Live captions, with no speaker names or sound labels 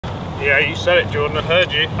Yeah, you said it, Jordan. I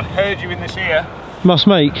heard you. I heard you in this ear. Must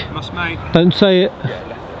make. Must make. Don't say it. Yeah,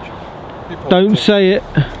 left edge. Don't say it.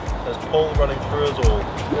 There's pull running through us all.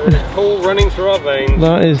 There's pull running through our veins.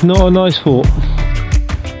 That is not a nice thought.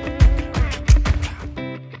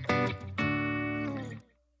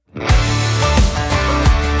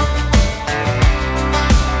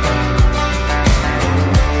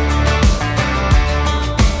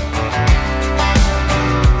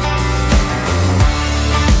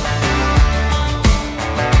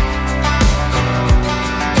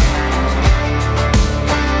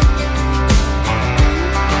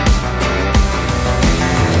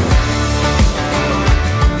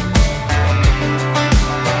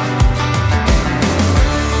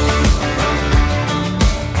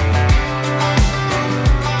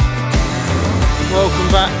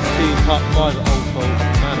 Welcome back to part 5 at Old Fold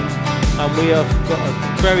Manor, and we have got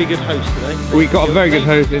a very good host today. We got a very good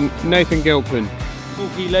host in Nathan Gilpin.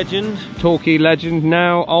 Torquay legend. Torquay legend,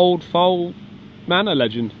 now Old Fold Manor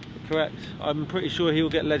legend. Correct. I'm pretty sure he will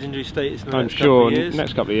get legendary status in the next couple of years.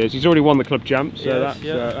 Next couple of years. He's already won the club champ, so Yes,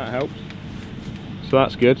 that helps. So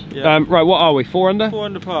that's good. Yeah. Right, what are we? 4 under? 4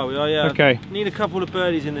 under par we are, yeah. Okay. Need a couple of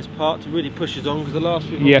birdies in this part to really push us on, because the last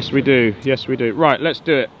few... Yes, we do. Yes, we do. Right, let's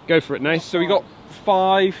do it. Go for it, Nate. So we got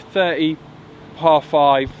 530 par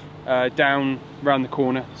 5 down round the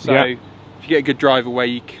corner. So Yeah. if you get a good drive away,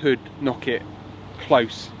 you could knock it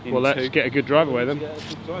close into. Well, let's get a good drive away then. Get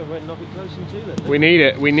a good drive, right, knock it close in two then. We need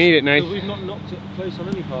it. We need it, Nate. But we've not knocked it close on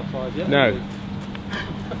any par 5 yet. No.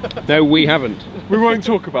 No, we haven't. We won't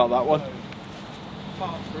talk about that one.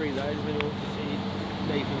 Part 3 though, we want to see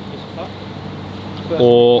Nathan's miss putt.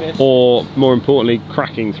 Or more importantly,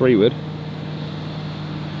 cracking 3-wood.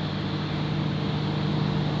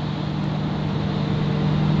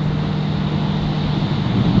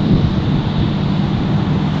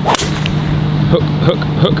 Hook, hook,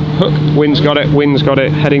 hook, hook. Wind's got it, wind's got it.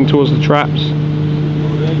 Heading towards the traps.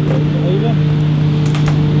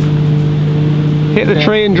 Hit the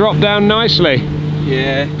tree and drop down nicely.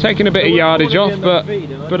 Yeah. Taking a bit of yardage off, but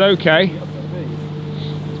okay.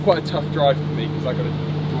 It's quite a tough drive for me because I got to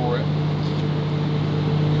draw it.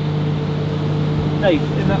 Hey,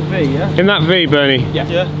 in that V, yeah? In that V, Bernie.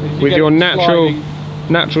 Yeah. With your natural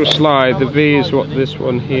slide, How the much V is slide what is it? this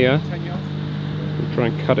one here. 10 yards? We'll try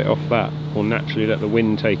and cut it off that, or naturally let the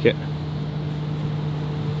wind take it.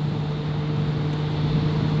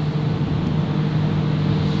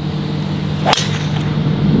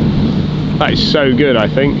 That is so good, I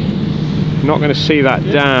think. Not going to see that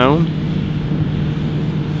down.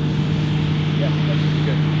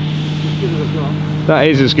 That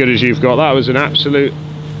is as good as you've got. That was an absolute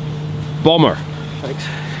bomber. Thanks.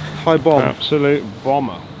 High bomb. Absolute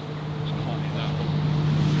bomber.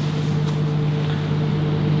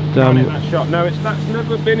 That shot. No, that's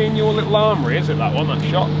never been in your little armoury, is it? That one, that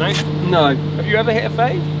shot, Nate? No. Have you ever hit a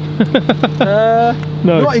fade?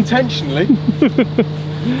 No. Not intentionally.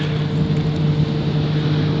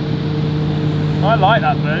 I like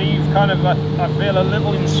that, Bernie. You've kind of, I feel a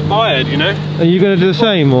little inspired, you know. Are you going to do the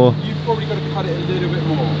same, or? You've probably got to cut it a little bit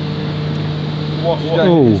more. What? You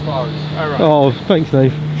don't hit as far as. Oh, right. Oh, thanks,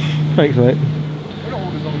 Dave. Thanks, mate. We're not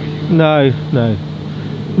all as long as you. No, no.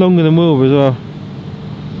 Longer than Wilbur as well.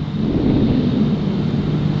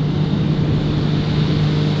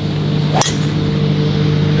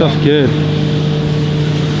 That's good.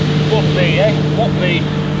 What V, eh? What V?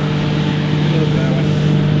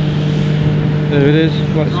 There it is,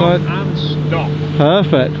 right side. And stop.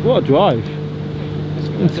 Perfect. What a drive.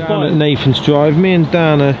 Down at Nathan's drive. Me and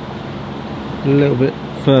Dan are a little bit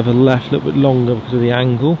further left, a little bit longer because of the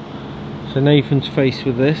angle. So Nathan's faced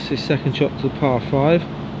with this, his second shot to the par 5.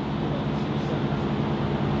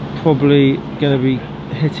 Probably going to be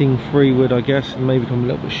hitting 3-wood, I guess, and maybe come a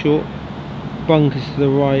little bit short. Bunkers to the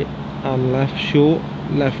right and left, short.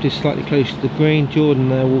 Left is slightly closer to the green. Jordan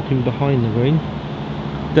there walking behind the green.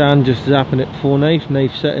 Dan just zapping it for Nate.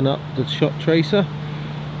 Nate setting up the shot tracer.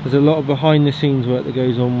 There's a lot of behind the scenes work that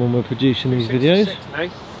goes on when we're producing these videos.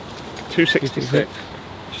 266.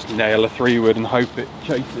 Just nail a 3-wood and hope it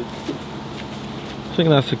chases. I think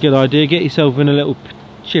that's a good idea. Get yourself in a little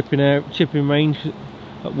chipping range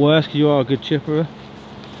at worst, because you are a good chipper.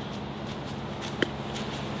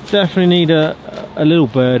 Definitely need a little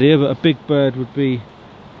bird here, but a big bird would be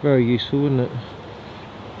very useful, wouldn't it?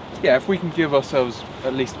 Yeah, if we can give ourselves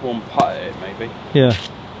at least one putt at it, maybe. Yeah.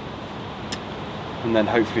 And then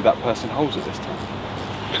hopefully that person holds it this time.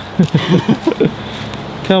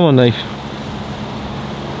 Come on, Nate.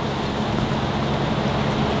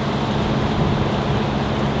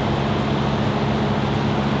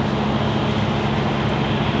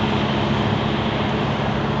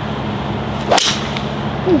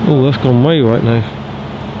 Oh, that's gone way right now.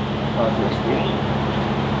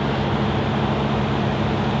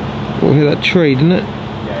 Oh, hit that tree, didn't it?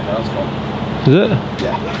 Yeah, no, that's gone. Is it?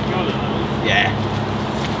 Yeah.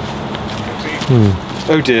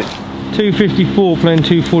 Hmm. Oh dear. 254 playing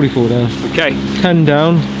 244 down. Okay. 10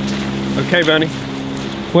 down. Okay, Bernie.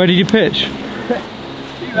 Where did you pitch?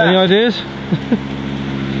 Any ideas?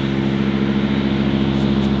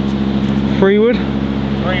 Freewood?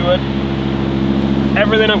 Freewood.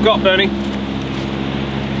 Everything I've got, Bernie.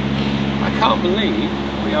 I can't believe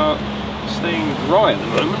we are staying dry at the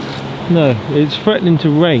moment. No, it's threatening to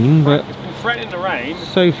rain, but It's been threatening to rain.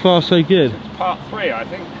 so far so good. It's part 3, I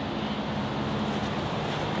think.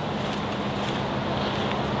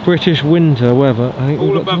 British winter weather, I think. All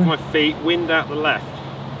we've got above today. my feet, wind out the left.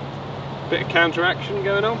 Bit of counteraction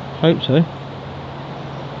going on. Hope so.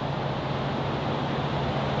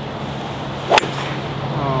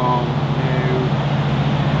 Oh no.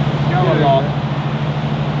 Go a lot.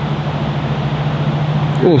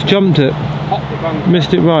 Oh, it's jumped it. Hop the bunker.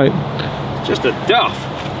 Missed it right. Just a duff.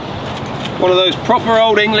 One of those proper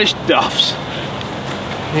old English duffs.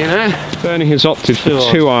 You know? Bernie has opted for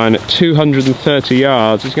 2-iron at 230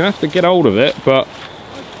 yards. He's going to have to get hold of it, but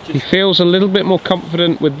he feels a little bit more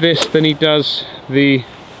confident with this than he does the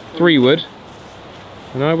 3-wood.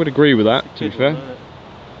 And I would agree with that, to be fair.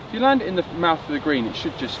 If you land it in the mouth of the green, it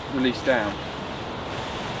should just release down.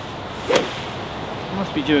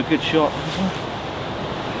 Must be due a good shot.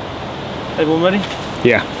 Everyone ready?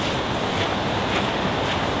 Yeah.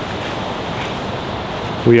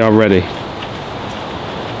 We are ready.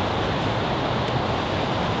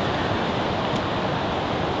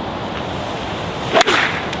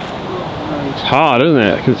 It's hard, isn't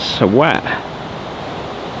it? Because it's so wet.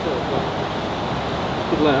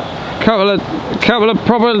 Good lap. Couple of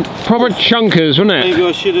proper chunkers, wasn't it? Maybe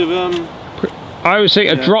I should have I would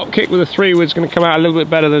think a drop kick with a 3-wood is going to come out a little bit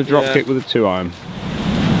better than a drop kick with a 2-iron.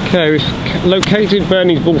 Okay, we've located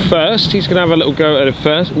Bernie's ball first. He's going to have a little go at it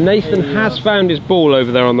first. Nathan has found his ball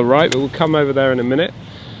over there on the right, but we'll come over there in a minute.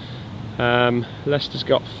 Leicester's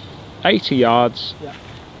got 80 yards. Yeah.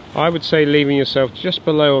 I would say leaving yourself just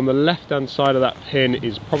below on the left-hand side of that pin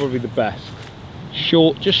is probably the best.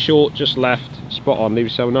 Short, just left, spot on. Leave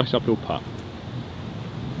yourself a nice uphill putt.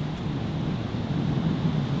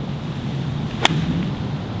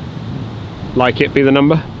 Like it be the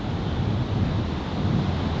number?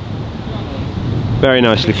 Very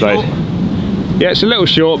nicely played. Yeah, it's a little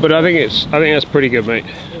short, but I think that's pretty good, mate.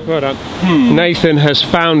 Well done. Nathan has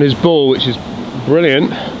found his ball, which is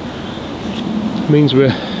brilliant. Means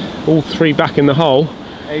we're all 3 back in the hole.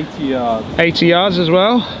 80 yards. 80 yards as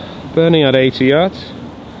well. Bernie had 80 yards.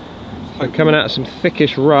 So coming out of some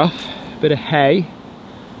thickish rough, a bit of hay.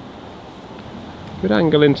 Good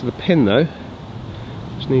angle into the pin though.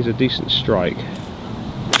 Just needs a decent strike.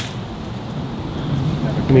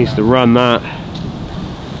 Needs to run that.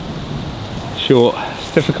 Short.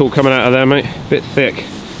 It's difficult coming out of there, mate. Bit thick.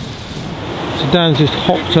 So Dan's just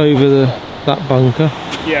hopped over that bunker.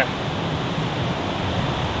 Yeah.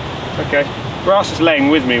 Okay. Grass is laying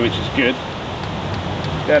with me, which is good.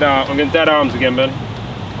 Dead arm. I'm going dead arms again, Ben.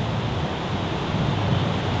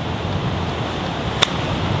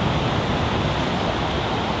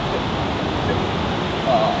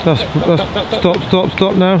 That's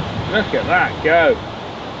stop now. Look at that go.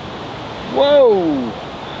 Whoa!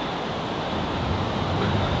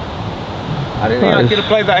 I didn't think I could have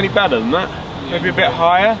played that any better than that. Maybe a bit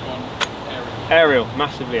higher. Aerial,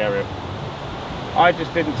 massively aerial. I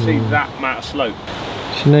just didn't see that amount of slope.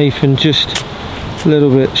 So Nathan just a little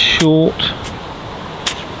bit short.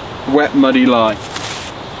 Wet, muddy lie.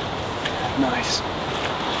 Nice.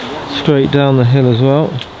 Straight down the hill as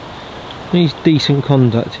well. Needs decent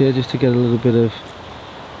contact here just to get a little bit of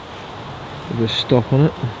stop on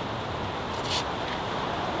it.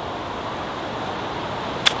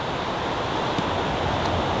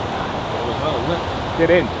 Get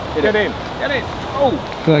in, get in, get in. Oh!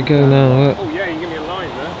 Let that go now. Look. Oh yeah, you give me a line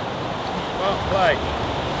there. Well played.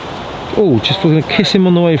 Oh, just going to kiss him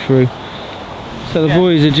on the way through. So the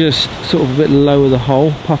boys are just sort of a bit lower the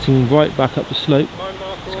hole, putting right back up the slope.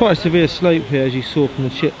 It's quite a severe slope here, as you saw from the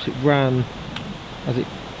chips. As it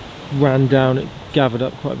ran down, it gathered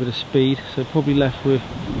up quite a bit of speed. So probably left with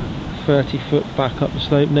 30 foot back up the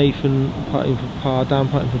slope. Nathan putting for par, Dan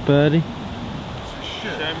putting for birdie.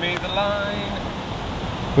 Show me the line.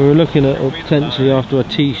 We were looking at potentially after our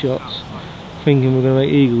tee shots, thinking we're going to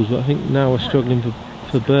make eagles, but I think now we're struggling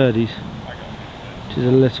for birdies, which is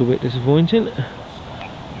a little bit disappointing.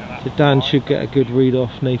 So Dan should get a good read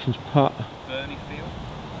off Nathan's putt,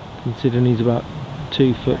 considering he's about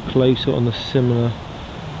 2 foot closer on the similar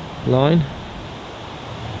line.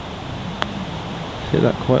 Hit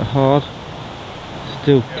that quite hard.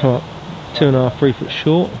 Still come up 2.5, 3 foot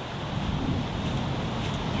short. You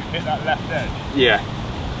hit that left edge? Yeah.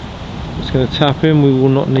 Just going to tap him. We will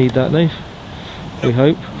not need that, Nate. We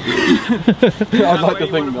hope. I'd like to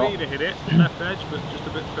think not. To hit it, left edge, but just a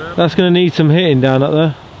bit further. That's going to need some hitting down up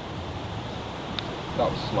there.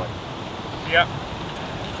 That was slow. Yep.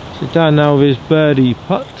 So Dan now with his birdie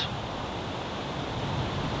putt.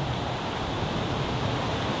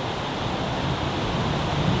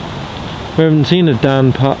 We haven't seen a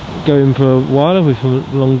Dan putt going for a while, have we, from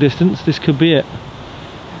a long distance? This could be it.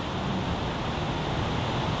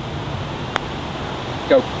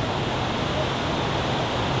 Go.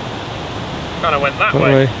 Kind of went that That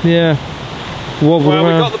way. Yeah. Wobble Well, we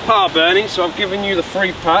around. got the par, Bernie, so I've given you the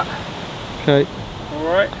free putt. Okay.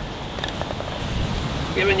 Alright.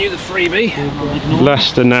 Giving you the freebie.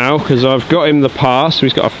 Lester now, because I've got him the par, so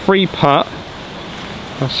he's got a free putt.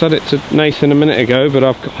 I said it to Nathan a minute ago, but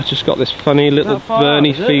I just got this funny little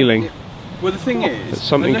Bernie feeling Well, the thing that is,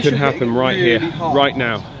 something unless could you're happen hitting it right really here, hard, right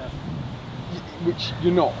now. which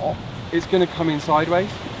you're not, it's going to come in sideways.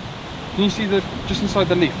 Can you see the, just inside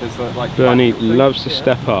the leaf, there's the like... Bernie black little thing? loves to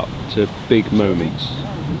step up to big moments.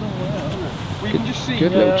 Well, you can just see...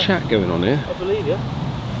 Good little chat going on here. I believe you.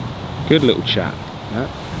 Good little chat.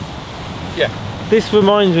 Yeah. This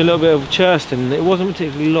reminds me a little bit of Churston. It wasn't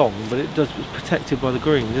particularly long, but it was protected by the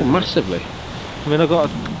green, Oh, isn't it? massively. I mean, I got a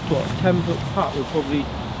 10-foot putt with probably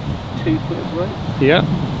 2 foot of weight. Yeah.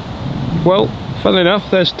 Well, funnily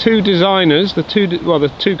enough, there's two designers, the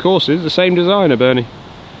two courses, the same designer, Bernie.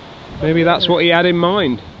 Maybe that's what he had in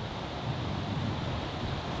mind.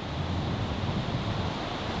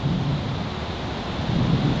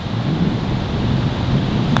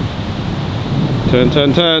 Turn,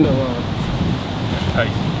 turn, turn.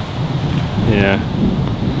 Yeah.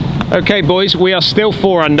 Okay, boys, we are still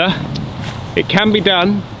 4 under. It can be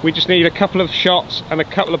done. We just need a couple of shots and a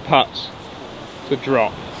couple of putts to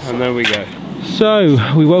drop, and there we go. So,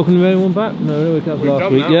 we welcome anyone back? No, we got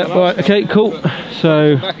last week. Yeah, right, okay, cool.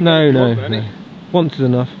 So, no. Once is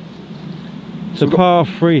enough. So par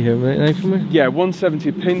 3 here, mate, Nathan? Yeah,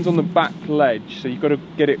 170 pins on the back ledge, so you've got to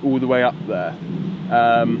get it all the way up there.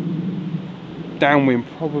 Downwind,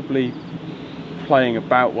 probably playing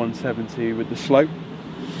about 170 with the slope.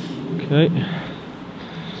 Okay.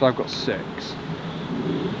 So I've got 6.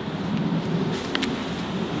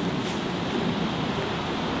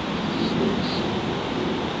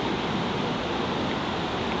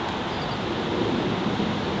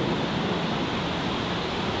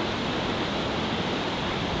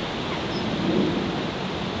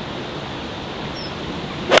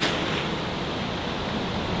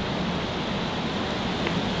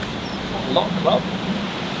 Lock club.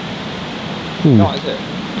 Not, is it?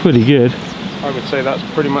 Pretty good. I would say that's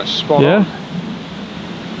pretty much spot Yeah? on.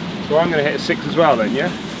 So I'm going to hit a 6 as well then, yeah?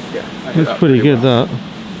 Yeah. That's pretty good, that. Do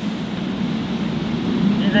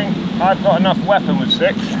you think I've got enough weapon with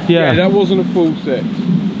 6? Yeah, that wasn't a full 6.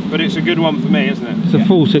 But it's a good one for me, isn't it? it's a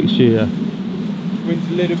full 6G, yeah. Wind's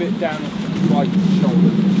a little bit down the right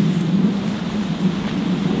shoulder.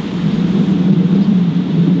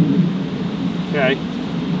 Okay.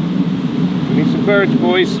 We need some birds,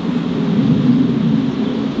 boys.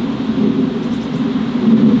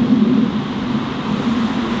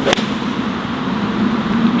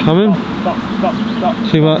 Coming?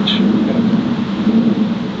 Stop. Too much?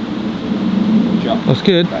 That's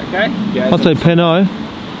good. Okay. I'd say pin eye.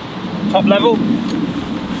 Top level.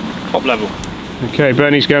 Top level. Okay,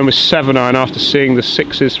 Bernie's going with 7-iron after seeing the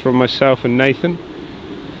 6s from myself and Nathan.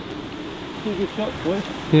 Good shot, boy.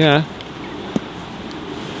 Yeah.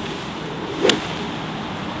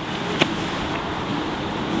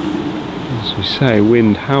 As we say,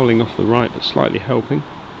 wind howling off the right but slightly helping.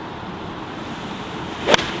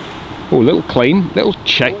 Oh, little clean, little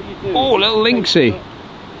check. Oh, little linksy.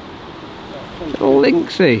 Little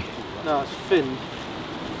linksy. No, it's fin.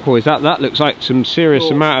 Boys, that looks like some serious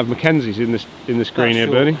amount of Mackenzies in this green here,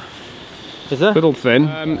 sure. Bernie. Is there? Little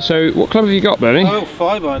thin. So, what club have you got, Bernie? Oh,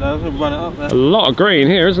 5 iron now. I'm going to run it up there. A lot of green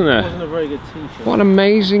here, isn't It there? wasn't a very good tee shot. What an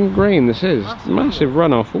amazing green this is. Massive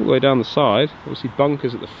runoff all the way down the side. Obviously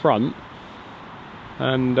bunkers at the front.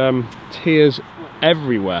 And tiers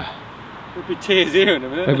everywhere. There'll be tears here in a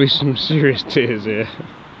minute. There'll be some serious tiers here.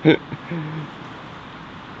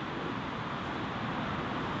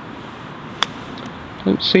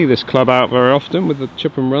 Don't see this club out very often with the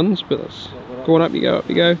chip and runs, but that's going up you go, up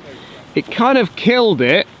you go. It kind of killed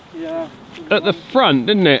it Yeah. at the front,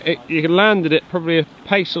 didn't it? You landed it probably a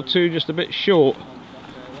pace or two just a bit short.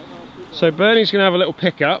 So Bernie's going to have a little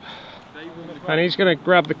pickup. And he's going to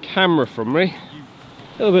grab the camera from me.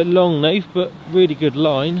 A little bit long, Nate, but really good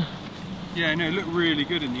line. Yeah, no, it looked really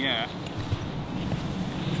good in the air.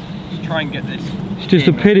 Let's try and get this. It's just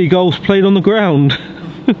a pity golf's played on the ground.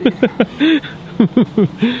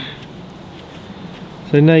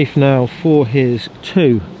 So Nath now for his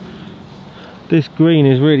 2. This green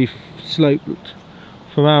is really sloped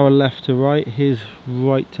from our left to right, his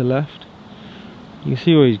right to left. You can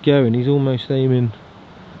see where he's going. He's almost aiming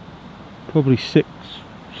probably 6-8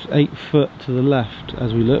 foot to the left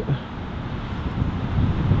as we look.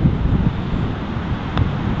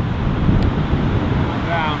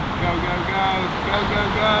 Down. Go, go, go. Go, go,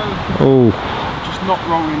 go. Oh, Just not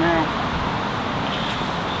rolling out.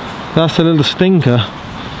 that's a little stinker.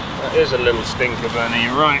 That is a little stinker, Bernie,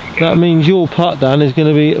 you're right. That means your putt, Dan, is going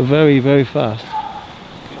to be very, very fast.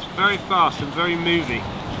 It's very fast and very moving.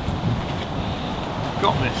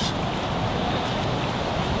 Got this.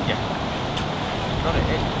 Yeah. Got it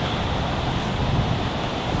in.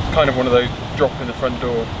 It's kind of one of those drop in the front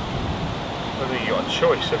door. I don't think you got a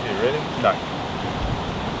choice, have you, really? No.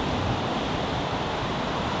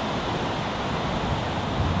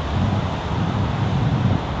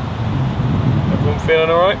 Everyone feeling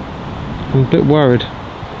alright? I'm a bit worried.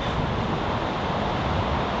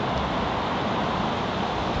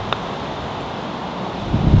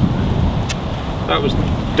 That was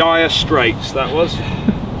dire straits, that was.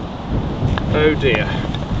 Oh dear.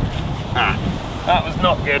 Ah, that was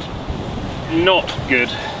not good. Not good.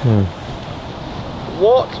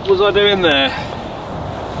 What was I doing there?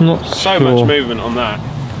 Not So sure. much movement on that.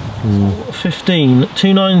 15,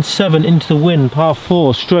 297 into the wind, par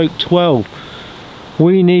 4, stroke 12.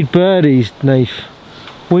 We need birdies, Nath.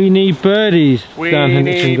 We need birdies, Dan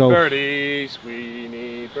Hendriksen need Golf. birdies. We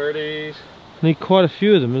need birdies. Need quite a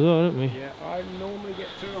few of them as well, don't we? Yeah, I normally get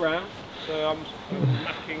 2 around, so I'm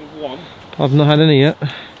lacking 1. I've not had any yet.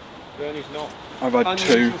 Bernie's not. I've had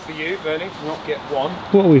Unusual 2. for you, Bernie, to not get 1.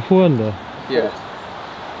 What are we, 4 under? Yeah.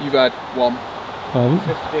 You've had 1. I haven't.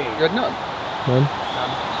 15. You had none. None.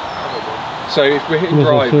 So if we're hitting Must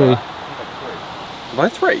have driver, 3. have I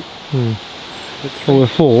 3? Well, we're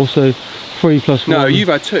 4, so 3 plus 1. No, you've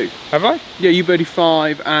had 2. Have I? Yeah, you birdied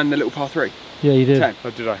 5 and the little par 3. Yeah, you did. 10. Oh,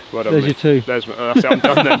 did I? Well done, There's mate. your 2. There's my, that's it, I'm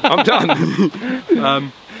done then. I'm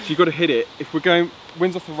done. So you've got to hit it. If we're going,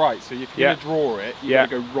 wind's off the right, so if you're going to draw it, you've got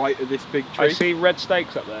to go right at this big tree. I see red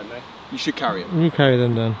stakes up there, mate. You should carry it. You carry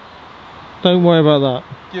them down. Don't worry about that.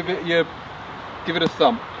 Give it a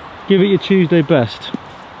thump. Give it your Tuesday best.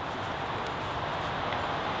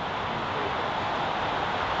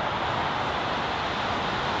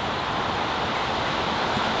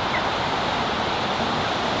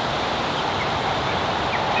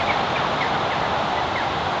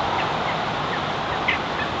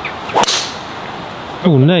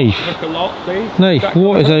 Oh, Nath. Look a lot, please. Nath,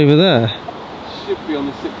 what is over there? Should be on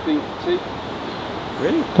the 16th tee.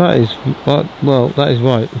 Really? That is, well, that is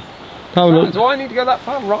right. That would look, Do I need to go that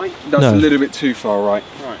far right? That's No. a little bit too far right.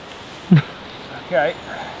 Right. Okay.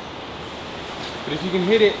 But if you can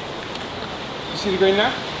hit it, you see the green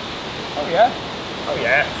now? Oh yeah. Oh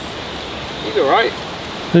yeah. He's alright.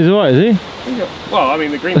 he's alright, is he? Well, I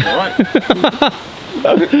mean the green's alright.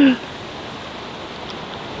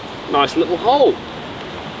 Nice little hole.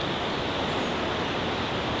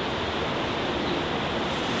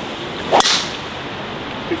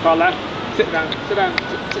 Too far left. Sit down, sit down.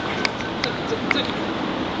 Sit.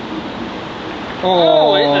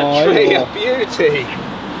 Oh, in a tree, a beauty.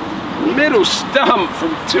 Middle stump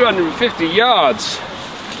from 250 yards.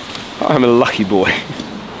 I'm a lucky boy.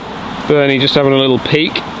 Bernie just having a little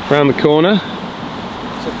peek round the corner.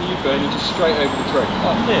 So for you, Bernie, just straight over the tree.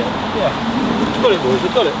 Oh, yeah. Got it, boys,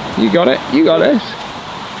 I got it. You got it, you got it.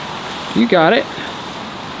 You got it.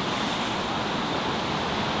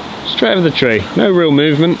 Straight over the tree, no real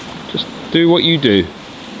movement, just do what you do.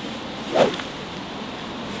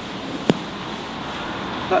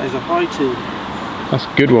 That is a high tee. That's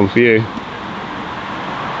a good one for you.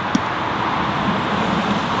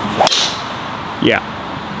 Yeah.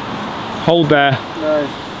 Hold there. No.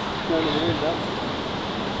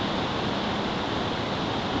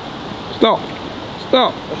 Stop.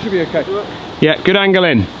 Stop. That should be okay. Yeah, good angle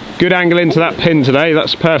in. Good angle into that pin today,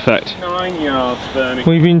 that's perfect. 9 yards, Bernie.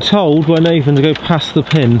 We've been told by Nathan to go past the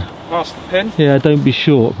pin. Past the pin. Yeah, don't be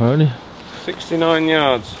short, apparently. 69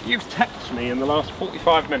 yards. You've texted me in the last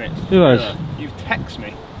 45 minutes. Who has? You've texted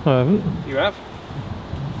me. I haven't. You have?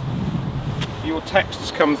 Your text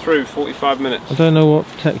has come through 45 minutes. I don't know what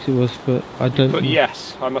text it was, but I don't. But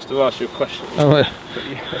yes, I must have asked you a question. Oh, right. But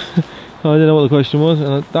yes. I don't know what the question was,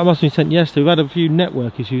 and that must have been sent yesterday. We've had a few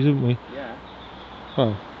network issues, haven't we? Yeah.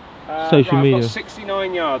 Oh. social I've media? got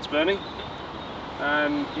 69 yards, Bernie.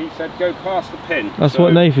 And he said go past the pin. That's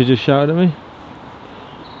what Nathan just shouted at me.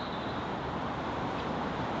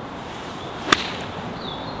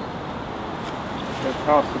 Go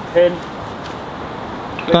past the pin.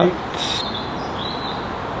 That's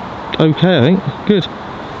okay, I think. Good.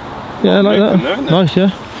 Yeah, I like that. There, nice,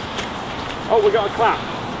 yeah. Oh, we got a clap.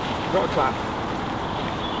 Got a clap.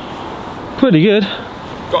 Pretty good.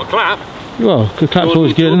 Got a clap. Well, good clap's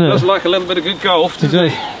always good, isn't it? Does like a little bit of good golf, doesn't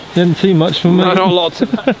he? Didn't see much from me. No, not a lot.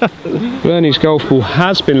 Bernie's golf ball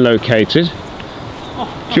has been located.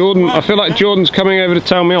 Jordan, I feel like Jordan's coming over to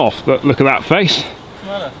tell me off, but look at that face.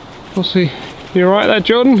 We'll see. You alright there,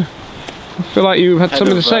 Jordan? I feel like you had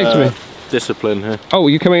something to say to me. Discipline here. Oh,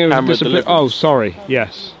 you're coming over to Camera discipline? deliveries. Oh, sorry,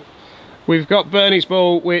 yes. We've got Bernie's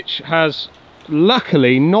ball, which has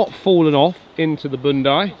luckily not fallen off into the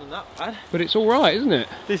bundai. Wasn't that bad? But it's alright, isn't it?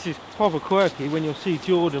 This is proper quirky when you'll see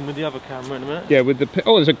Jordan with the other camera in a minute. Yeah, with the...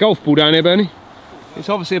 Oh, there's a golf ball down here, Bernie. It's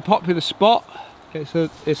obviously a popular spot. It's a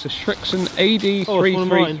Hendriksen AD333. Oh, it's one of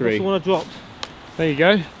mine. That's the one I dropped. There you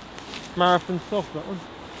go. Marathon soft, that one.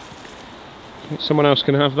 Someone else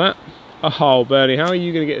can have that. Oh, Bernie, how are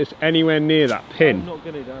you going to get this anywhere near that pin? I'm not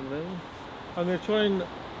going to down there. I'm going to try and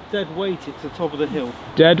dead weight it to the top of the hill.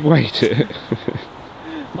 Dead weight it.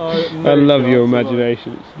 I love your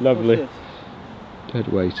imagination. It's lovely. Dead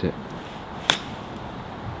weight it.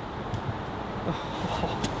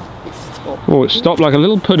 Oh, it stopped like a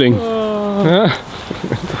little pudding.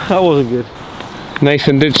 That wasn't good.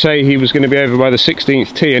 Nathan did say he was going to be over by the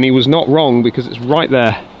 16th tee, and he was not wrong because it's right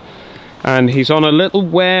there. And he's on a little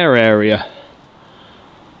wear area.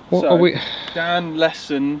 What are we? Dan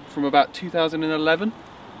lesson from about 2011.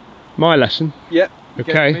 My lesson. Yep.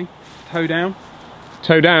 Okay. Toe down.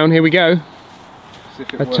 Toe down. Here we go. See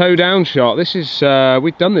if it A works. toe down shot. This is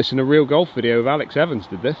we've done this in a real golf video with Alex Evans.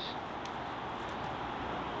 Did this.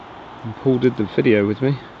 And Paul did the video with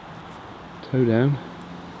me. Toe down.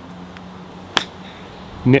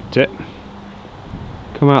 Nipped it.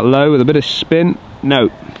 Come out low with a bit of spin.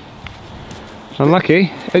 No.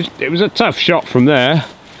 Unlucky. It was a tough shot from there.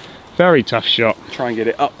 Very tough shot. Try and get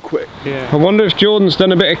it up quick. Yeah. I wonder if Jordan's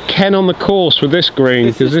done a bit of Ken on the course with this green,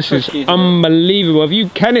 because this is unbelievable. Have you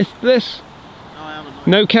Kennethed this? No, I haven't.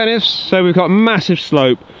 No Kenneths? So we've got a massive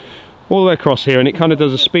slope all the way across here, and it kind of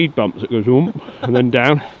does a speed bump that goes and then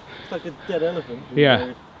down. It's like a dead elephant.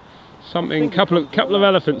 Yeah. Something. Couple of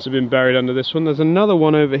elephants have been buried under this one. There's another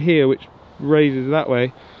one over here which raises that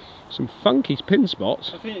way. Some funky pin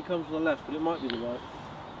spots. I think it comes from the left, but it might be the right.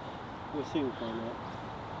 We'll see. We'll find out.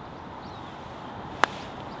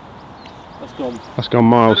 That's gone. That's gone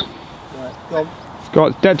miles. Right, gone. It's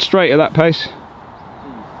got dead straight at that pace.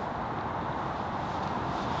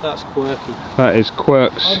 That's quirky. That is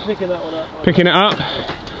quirks. I'm picking that one up. Picking it up.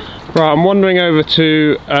 Right, I'm wandering over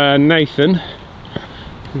to Nathan,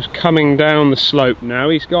 who's coming down the slope now.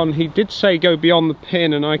 He's gone. He did say go beyond the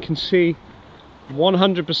pin, and I can see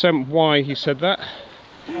 100% why he said that.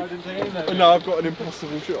 No, I've got an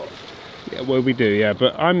impossible shot. Yeah, well, we do, yeah,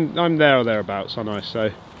 but I'm there or thereabouts, aren't I?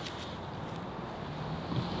 So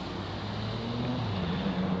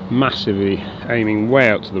massively aiming way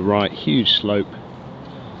out to the right, huge slope.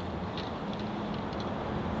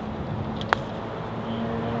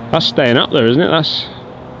 That's staying up there, isn't it? That's.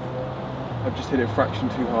 I've just hit it a fraction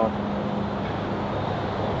too hard.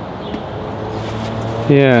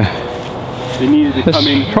 Yeah. They needed to come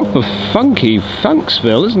in. That's proper funky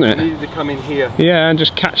Funksville, isn't They it? needed to come in here. Yeah, and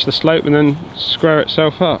just catch the slope and then square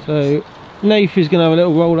itself up. So, Nathan's going to have a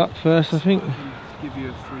little roll up first, I think. Give you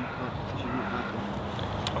a free putt.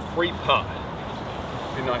 A free putt.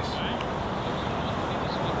 Be nice.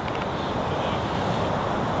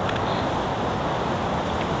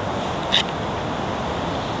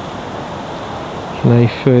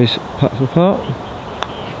 Nathan for his putt for part.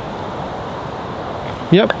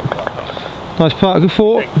 Yep. Nice putt, good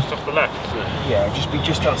four. Just off the left, isn't it? Yeah, just be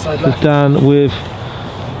just outside So left. Dan with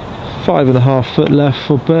 5.5 foot left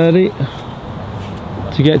for birdie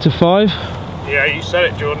to get to 5. Yeah, you said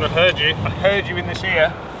it, Jordan. I heard you. I heard you in this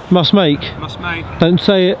ear. Must make. Must make. Don't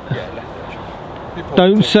say it.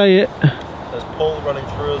 Don't say it. There's Paul running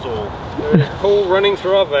through us all. There is Paul running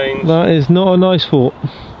through our veins. That is not a nice thought.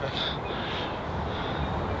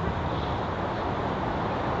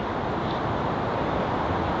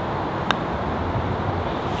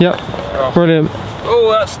 Yep, brilliant. Oh,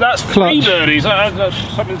 that's Clutch. 3 birdies.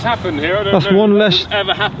 Something's happened here. I don't That's know one if less. that's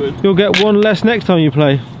ever happened. You'll get one less next time you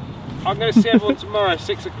play. I'm going to see everyone tomorrow,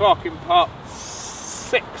 6 o'clock in part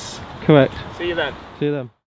 6. Correct. See you then. See you then.